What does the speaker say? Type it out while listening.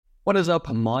What is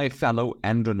up, my fellow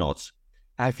andronauts?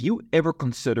 Have you ever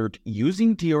considered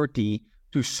using TRT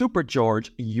to supercharge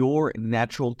your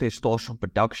natural testosterone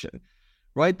production?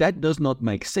 Right? That does not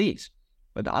make sense.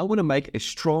 But I want to make a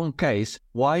strong case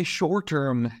why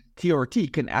short-term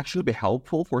TRT can actually be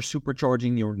helpful for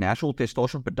supercharging your natural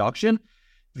testosterone production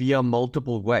via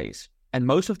multiple ways. And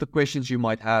most of the questions you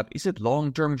might have, is it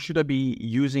long-term? Should I be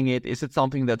using it? Is it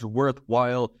something that's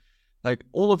worthwhile? Like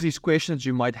all of these questions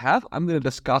you might have, I'm going to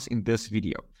discuss in this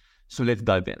video. So let's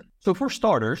dive in. So for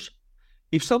starters,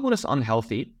 if someone is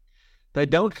unhealthy, they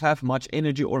don't have much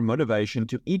energy or motivation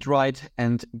to eat right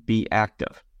and be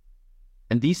active.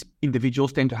 And these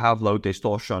individuals tend to have low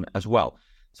testosterone as well.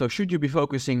 So should you be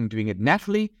focusing on doing it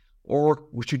naturally, or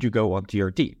should you go on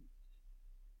TRT?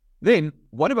 Then,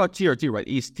 what about TRT, right?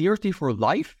 Is TRT for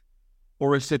life,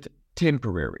 or is it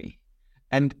temporary?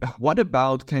 And what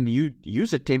about, can you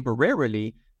use it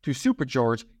temporarily to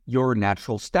supercharge your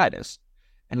natural status?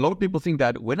 And a lot of people think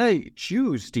that when I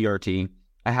choose TRT,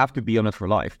 I have to be on it for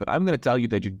life. But I'm going to tell you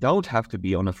that you don't have to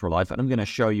be on it for life. And I'm going to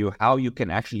show you how you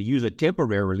can actually use it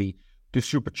temporarily to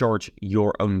supercharge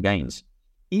your own gains.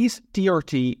 Is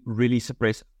TRT really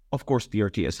suppressive? Of course,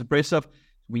 TRT is suppressive.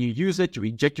 When you use it, you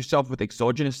inject yourself with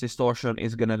exogenous testosterone,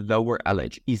 it's going to lower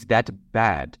LH. Is that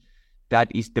bad?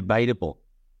 That is debatable.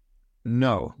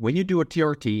 No, when you do a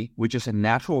TRT, which is a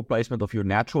natural replacement of your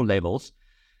natural levels,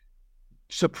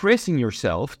 suppressing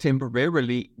yourself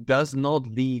temporarily does not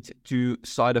lead to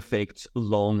side effects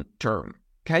long term.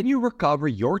 Can you recover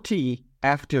your T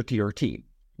after TRT?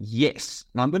 Yes.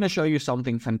 Now I'm going to show you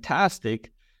something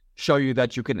fantastic, show you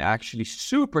that you can actually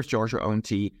supercharge your own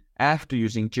T after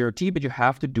using TRT, but you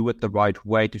have to do it the right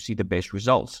way to see the best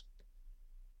results.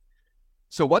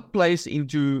 So what plays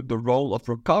into the role of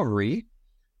recovery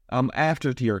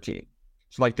after TRT?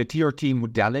 So like the TRT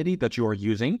modality that you are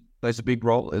using plays a big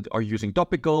role. Are you using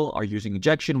topical? Are you using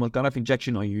injection? What kind of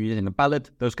injection? Are you using a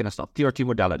pellet? Those kind of stuff. TRT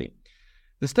modality.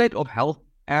 The state of health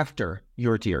after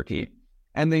your TRT.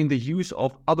 And then the use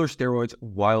of other steroids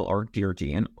while on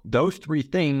TRT. And those three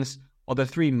things are the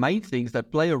three main things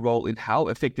that play a role in how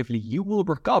effectively you will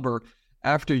recover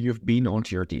after you've been on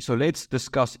TRT. So let's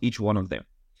discuss each one of them.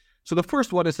 So the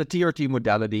first one is the TRT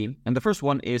modality, and the first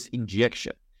one is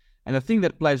injection. And the thing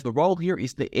that plays the role here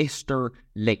is the ester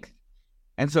length.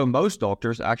 And so most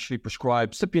doctors actually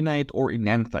prescribe cypionate or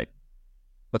enanthate.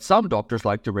 But some doctors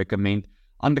like to recommend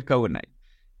undecoinate.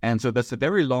 And so that's a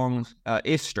very long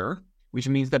ester, which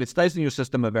means that it stays in your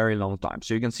system a very long time.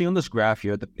 So you can see on this graph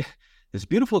here, this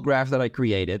beautiful graph that I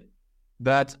created,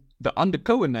 that the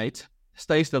undecoinate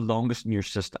stays the longest in your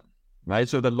system, right?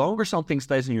 So the longer something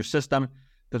stays in your system,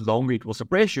 the longer it will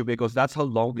suppress you, because that's how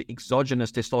long the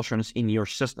exogenous testosterone is in your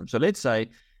system. So let's say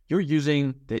you're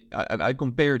using, I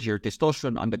compared here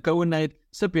testosterone, undecoinate,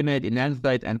 cypionate,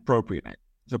 enanthate, and propionate.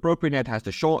 So propionate has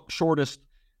the shortest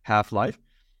half-life,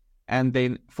 and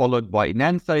then followed by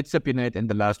enanthate, cypionate, and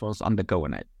the last one is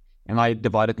undecoinate. And I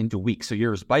divide it into weeks. So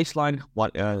here's baseline,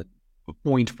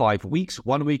 0.5 weeks,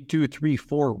 1 week, 2, 3,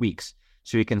 4 weeks.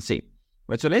 So you can see.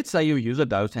 Right, so let's say you use a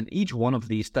dose, and each one of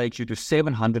these takes you to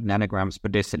 700 nanograms per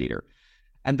deciliter.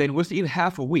 And then within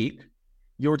half a week,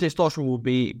 your testosterone will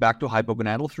be back to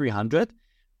hypogonadal 300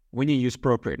 when you use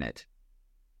propionate.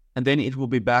 And then it will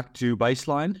be back to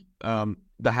baseline,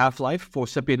 the half-life for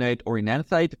cypionate or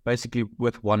enanthate, basically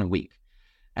with 1 week.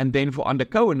 And then for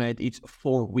undecoinate, it's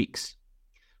 4 weeks.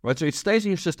 Right, so it stays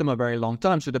in your system a very long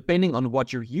time. So depending on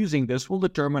what you're using, this will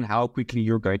determine how quickly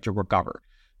you're going to recover.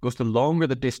 Because the longer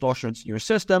the testosterone is in your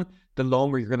system, the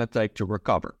longer you're going to take to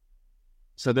recover.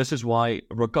 So this is why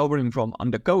recovering from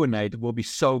undecoinate will be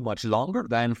so much longer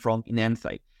than from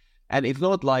enanthate. And it's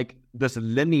not like this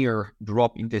linear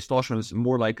drop in testosterone, it's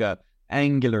more like a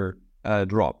angular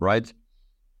drop, right?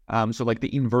 So like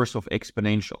the inverse of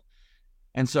exponential.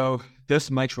 And so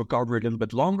this makes recovery a little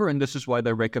bit longer, and this is why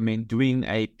they recommend doing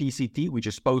a PCT, which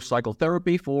is post-cycle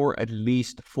therapy, for at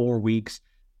least 4 weeks.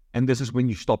 And this is when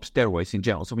you stop steroids in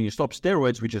general. So when you stop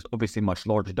steroids, which is obviously much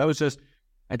larger doses,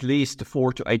 at least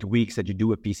 4 to 8 weeks that you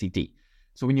do a PCT.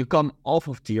 So when you come off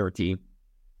of TRT,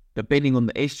 depending on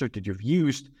the ester that you've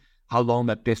used, how long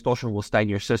that testosterone will stay in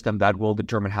your system, that will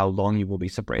determine how long you will be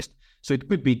suppressed. So it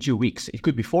could be 2 weeks, it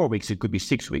could be 4 weeks, it could be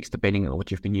 6 weeks, depending on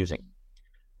what you've been using.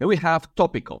 Then we have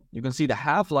topical. You can see the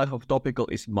half-life of topical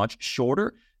is much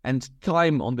shorter, and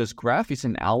time on this graph is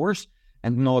in hours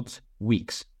and not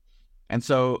weeks. And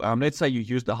so let's say you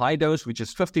use the high dose, which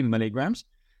is 15 milligrams.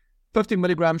 15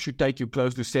 milligrams should take you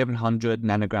close to 700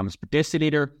 nanograms per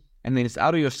deciliter. And then it's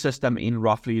out of your system in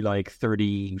roughly like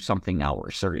 30-something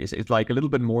hours. So it's like a little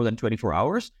bit more than 24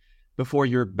 hours before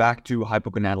you're back to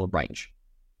hypogonadal range.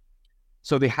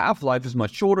 So the half-life is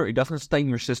much shorter. It doesn't stay in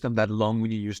your system that long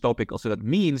when you use topical. So that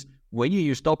means when you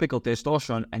use topical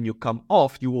testosterone and you come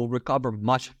off, you will recover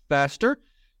much faster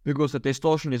because the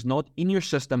testosterone is not in your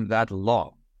system that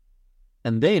long.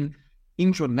 And then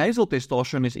intranasal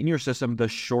testosterone is in your system the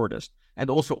shortest. And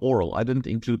also oral. I didn't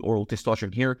include oral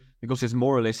testosterone here because it's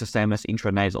more or less the same as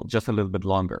intranasal, just a little bit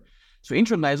longer. So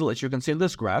intranasal, as you can see in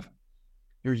this graph,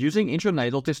 you're using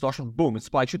intranasal testosterone, boom, it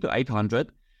spikes you to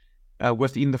 800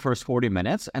 within the first 40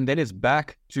 minutes, and then it's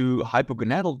back to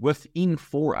hypogonadal within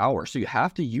 4 hours. So you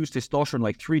have to use testosterone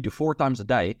like 3 to 4 times a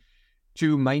day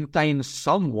to maintain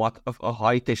somewhat of a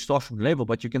high testosterone level.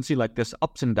 But you can see like this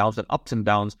ups and downs and ups and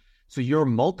downs. So you're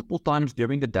multiple times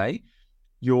during the day,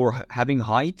 you're having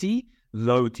high T,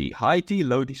 low T, high T,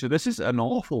 low T. So this is an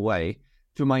awful way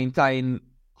to maintain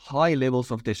high levels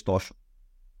of testosterone.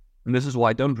 And this is why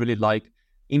I don't really like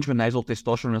intranasal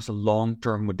testosterone as a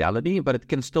long-term modality, but it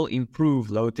can still improve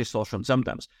low testosterone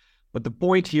symptoms. But the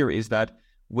point here is that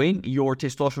when your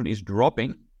testosterone is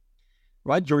dropping,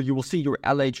 right, you will see your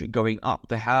LH going up.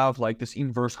 They have like this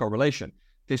inverse correlation.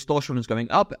 Testosterone is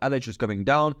going up, LH is going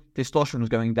down, testosterone is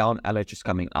going down, LH is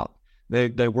coming up.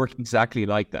 They work exactly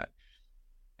like that.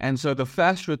 And so the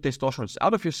faster testosterone is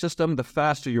out of your system, the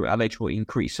faster your LH will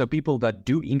increase. So people that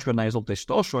do intranasal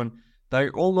testosterone,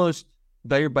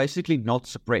 they're basically not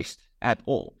suppressed at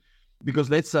all.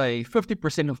 Because let's say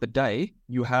 50% of the day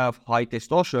you have high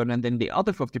testosterone, and then the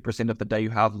other 50% of the day you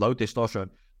have low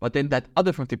testosterone. But then that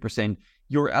other 50%,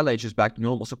 your LH is back to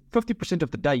normal. So 50%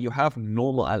 of the day you have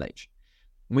normal LH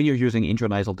when you're using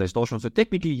intranasal testosterone. So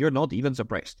technically you're not even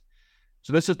suppressed.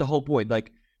 So this is the whole point.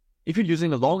 Like if you're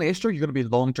using a long ester, you're going to be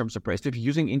long-term suppressed. If you're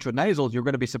using intranasal, you're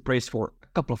going to be suppressed for a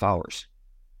couple of hours.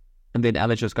 And then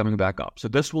LH is coming back up. So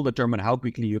this will determine how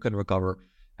quickly you can recover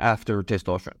after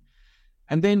testosterone.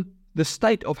 And then the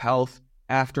state of health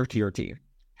after TRT.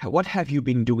 What have you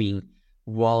been doing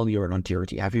while you're on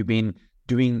TRT? Have you been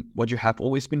doing what you have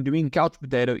always been doing? Couch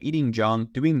potato, eating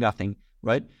junk, doing nothing,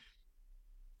 right?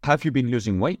 Have you been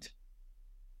losing weight?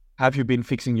 Have you been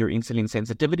fixing your insulin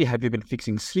sensitivity? Have you been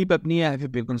fixing sleep apnea? Have you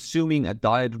been consuming a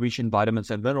diet rich in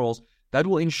vitamins and minerals? That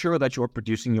will ensure that you're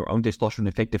producing your own testosterone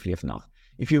effectively enough.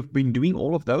 If you've been doing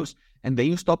all of those and then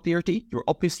you stop TRT, you're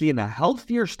obviously in a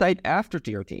healthier state after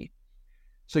TRT.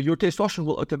 So your testosterone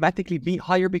will automatically be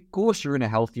higher because you're in a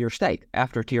healthier state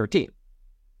after TRT.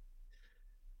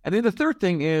 And then the third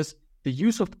thing is the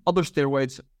use of other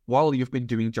steroids while you've been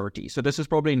doing TRT. So this is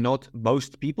probably not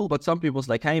most people, but some people's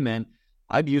like, hey man,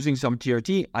 I'm using some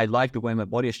TRT. I like the way my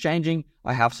body is changing.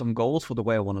 I have some goals for the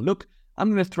way I want to look. I'm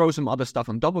going to throw some other stuff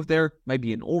on top of there,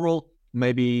 maybe an oral,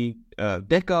 maybe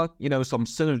DECA, some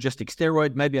synergistic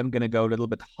steroid. Maybe I'm going to go a little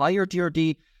bit higher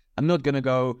TRT. I'm not going to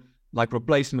go like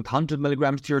replacing with 100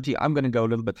 milligrams TRT. I'm going to go a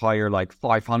little bit higher, like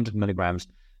 500 milligrams,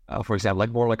 for example,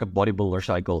 like more like a bodybuilder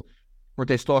cycle. For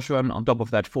testosterone, on top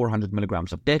of that, 400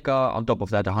 milligrams of DECA, on top of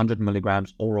that, 100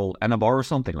 milligrams oral Anabar or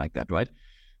something like that, right?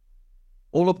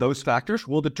 All of those factors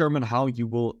will determine how you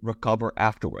will recover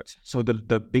afterwards. So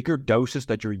the bigger doses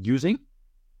that you're using,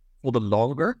 or the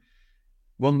longer,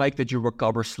 will make that you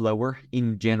recover slower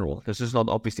in general. This is not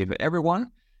obviously for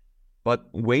everyone, but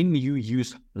when you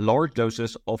use large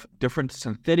doses of different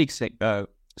synthetic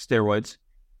steroids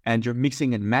and you're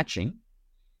mixing and matching,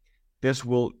 this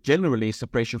will generally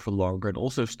suppress you for longer. And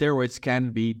also steroids can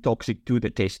be toxic to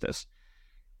the testes,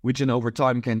 which then over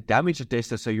time can damage the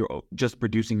testes, so you're just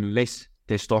producing less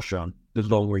testosterone the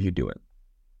longer you do it.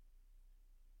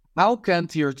 How can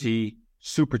TRT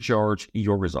supercharge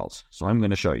your results? So I'm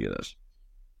going to show you this.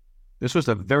 This was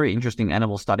a very interesting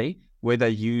animal study where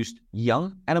they used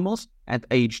young animals and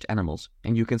aged animals.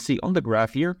 And you can see on the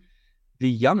graph here, the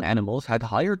young animals had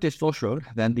higher testosterone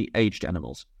than the aged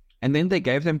animals. And then they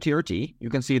gave them TRT. You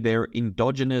can see their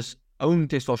endogenous own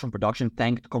testosterone production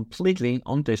tanked completely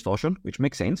on testosterone, which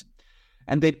makes sense.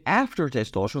 And then after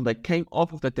testosterone, they came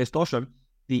off of the testosterone.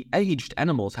 The aged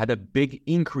animals had a big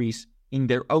increase in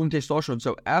their own testosterone.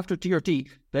 So after TRT,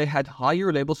 they had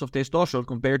higher levels of testosterone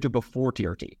compared to before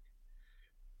TRT.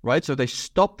 Right? So they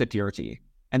stopped the TRT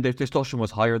and their testosterone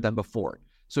was higher than before.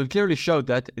 So it clearly showed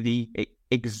that the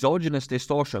exogenous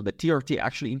testosterone, the TRT,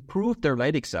 actually improved their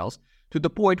Leydig cells to the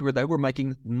point where they were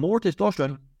making more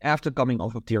testosterone after coming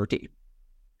off of TRT.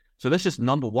 So this is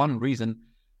number one reason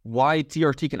why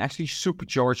TRT can actually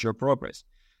supercharge your progress.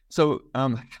 So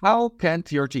how can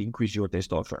TRT increase your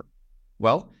testosterone?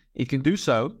 Well, it can do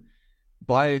so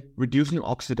by reducing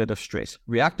oxidative stress,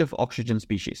 reactive oxygen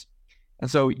species.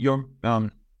 And so your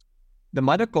the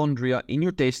mitochondria in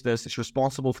your testes is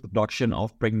responsible for the production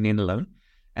of pregnenolone.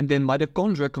 And then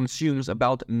mitochondria consumes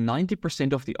about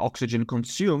 90% of the oxygen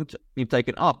consumed and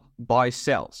taken up by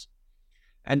cells.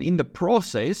 And in the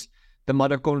process, the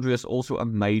mitochondria is also a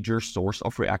major source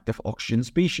of reactive oxygen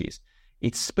species.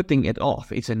 It's spitting it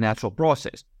off. It's a natural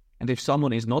process. And if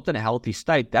someone is not in a healthy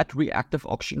state, that reactive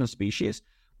oxygen species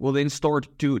will then start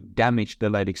to damage the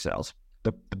Leydig cells.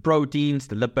 The proteins,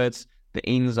 the lipids, the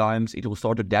enzymes, it will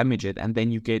start to damage it. And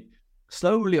then you get,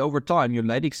 slowly over time, your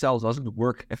Leydig cells doesn't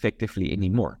work effectively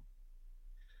anymore.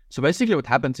 So basically what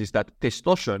happens is that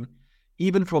testosterone,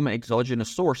 even from an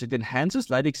exogenous source, it enhances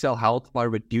Leydig cell health by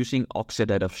reducing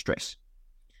oxidative stress.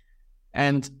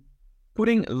 And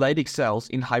putting Leydig cells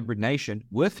in hibernation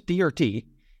with TRT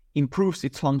improves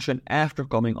its function after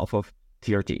coming off of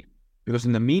TRT. Because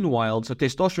in the meanwhile, so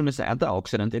testosterone is an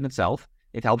antioxidant in itself.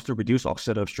 It helps to reduce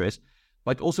oxidative stress.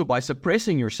 But also by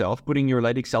suppressing yourself, putting your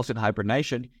Leydig cells in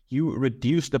hibernation, you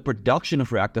reduce the production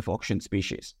of reactive oxygen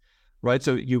species, right?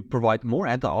 So you provide more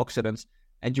antioxidants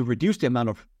and you reduce the amount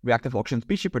of reactive oxygen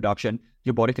species production.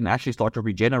 Your body can actually start to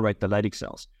regenerate the Leydig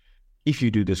cells if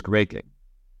you do this correctly.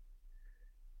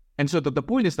 And so the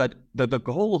point is that the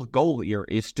whole goal here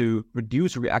is to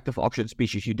reduce reactive oxygen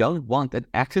species. You don't want an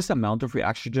excess amount of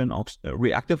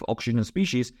reactive oxygen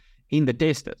species in the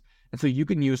testes. And so you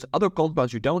can use other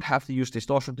compounds. You don't have to use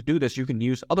testosterone to do this. You can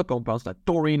use other compounds like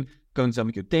taurine,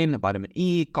 coenzyme Q10, vitamin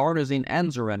E, carnosine,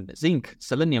 anzuran, zinc,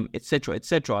 selenium, etc.,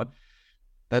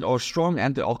 that are strong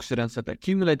antioxidants that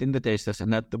accumulate in the testes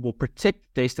and that will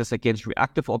protect testes against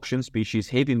reactive oxygen species,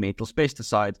 heavy metals,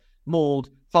 pesticides, mold,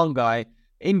 fungi,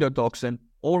 endotoxin,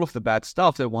 all of the bad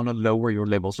stuff that want to lower your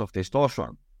levels of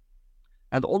testosterone.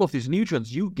 And all of these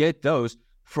nutrients, you get those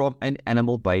from an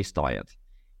animal-based diet.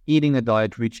 Eating a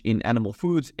diet rich in animal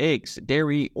foods, eggs,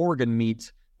 dairy, organ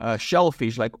meat,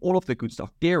 shellfish, like all of the good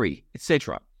stuff, dairy,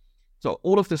 etc. So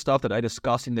all of the stuff that I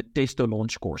discussed in the Testo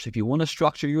Launch course. If you want to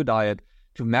structure your diet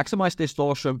to maximize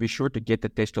testosterone, be sure to get the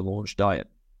Testo Launch diet.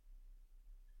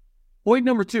 Point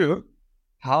number 2,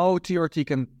 how TRT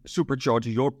can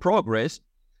supercharge your progress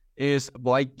is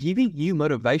by giving you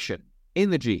motivation,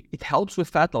 energy. It helps with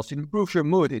fat loss. It improves your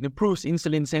mood. It improves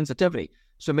insulin sensitivity.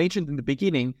 So mentioned in the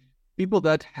beginning, people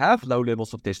that have low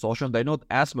levels of testosterone, they're not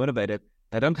as motivated.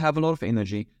 They don't have a lot of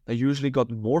energy. They usually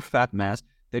got more fat mass.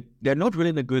 They're not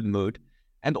really in a good mood.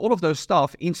 And all of those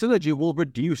stuff in synergy will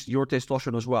reduce your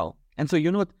testosterone as well. And so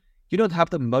you don't have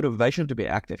the motivation to be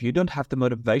active. You don't have the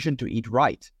motivation to eat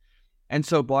right. And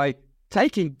so by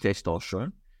taking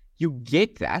testosterone, you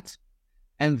get that.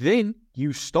 And then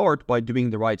you start by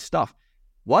doing the right stuff.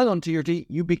 While on TRT,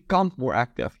 you become more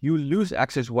active. You lose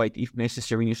excess weight if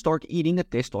necessary, and you start eating a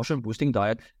testosterone-boosting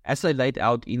diet as I laid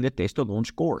out in the Testo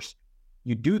Launch course.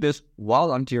 You do this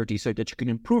while on TRT so that you can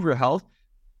improve your health,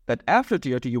 that after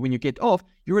TRT, when you get off,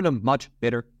 you're in a much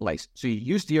better place. So you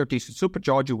use TRT to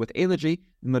supercharge you with energy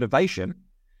and motivation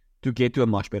to get to a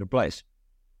much better place.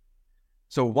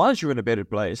 So once you're in a better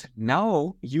place,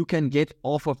 now you can get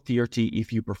off of TRT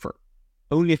if you prefer.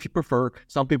 Only if you prefer.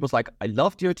 Some people's like, I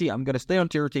love TRT, I'm going to stay on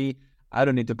TRT, I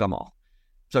don't need to come off.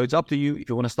 So it's up to you if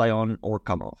you want to stay on or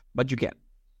come off, but you can.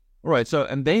 All right, so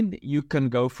and then you can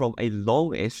go from a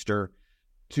long ester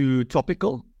to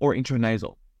topical or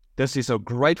intranasal. This is a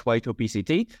great way to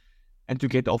PCT and to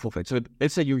get off of it. So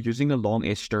let's say you're using a long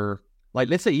ester, like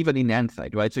let's say even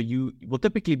enanthate, right? So you will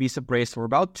typically be suppressed for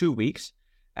about 2 weeks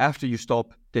after you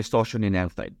stop testosterone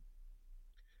enanthate.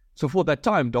 So for that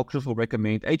time, doctors will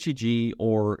recommend HCG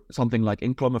or something like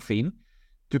enclomiphene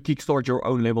to kickstart your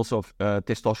own levels of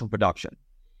testosterone production.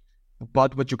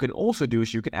 But what you can also do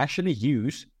is you can actually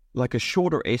use like a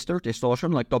shorter ester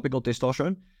testosterone, like topical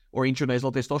testosterone or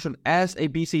intranasal testosterone as a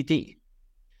BCT.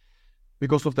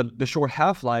 Because of the short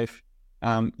half-life,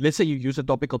 let's say you use a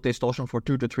topical testosterone for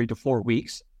 2 to 3 to 4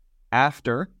 weeks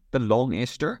after the long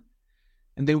ester.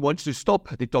 And then once you stop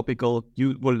the topical,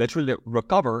 you will literally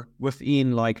recover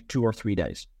within like 2 or 3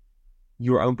 days.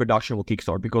 Your own production will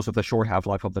kickstart because of the short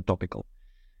half-life of the topical.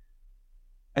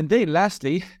 And then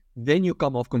lastly, then you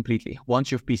come off completely.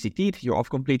 Once you've PCT'd, you're off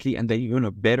completely and then you're in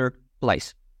a better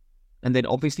place. And then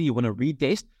obviously you want to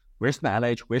retest, where's my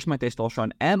LH, where's my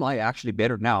testosterone, am I actually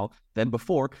better now than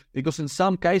before? Because in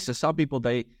some cases, some people,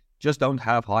 they just don't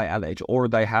have high LH or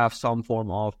they have some form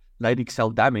of Leydig cell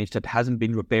damage that hasn't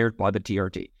been repaired by the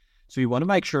TRT. So you want to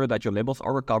make sure that your levels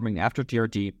are recovering after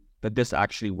TRT, that this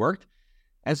actually worked.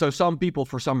 And so some people,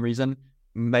 for some reason,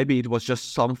 maybe it was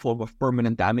just some form of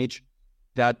permanent damage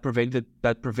that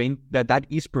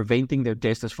is preventing their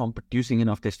testes from producing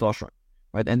enough testosterone,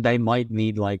 right? And they might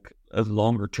need like a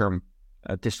longer term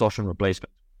testosterone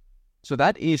replacement. So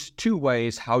that is 2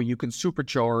 ways how you can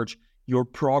supercharge your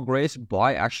progress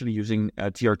by actually using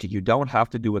TRT. You don't have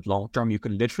to do it long term. You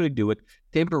can literally do it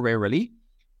temporarily.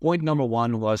 Point number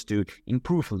 1 was to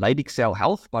improve Leydig cell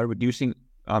health by reducing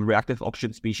reactive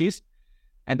oxygen species.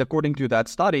 And according to that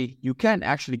study, you can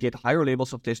actually get higher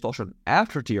levels of testosterone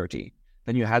after TRT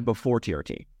than you had before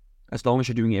TRT, as long as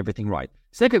you're doing everything right.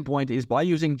 Second point is, by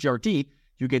using TRT,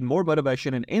 you get more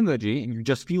motivation and energy, and you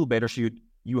just feel better, so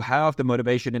you have the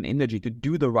motivation and energy to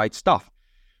do the right stuff.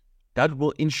 That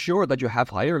will ensure that you have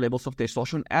higher levels of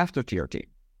testosterone after TRT.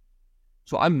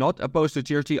 So I'm not opposed to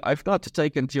TRT. I've not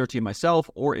taken TRT myself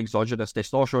or exogenous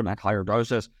testosterone at higher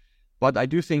doses, but I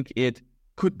do think it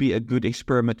could be a good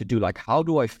experiment to do. Like, how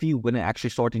do I feel when I actually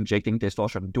start injecting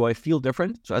testosterone? Do I feel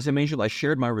different? So as I mentioned, I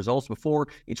shared my results before.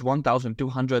 It's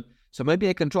 1,200. So maybe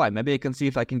I can try. Maybe I can see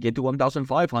if I can get to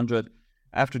 1,500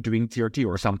 after doing TRT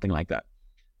or something like that.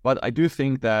 But I do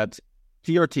think that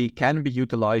TRT can be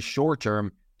utilized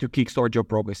short-term to kickstart your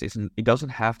progress. It doesn't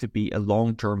have to be a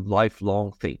long-term,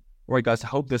 lifelong thing. All right, guys, I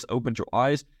hope this opened your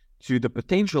eyes to the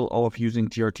potential of using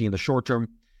TRT in the short term.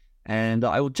 And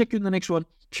I will check you in the next one.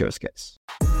 Cheers,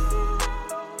 guys.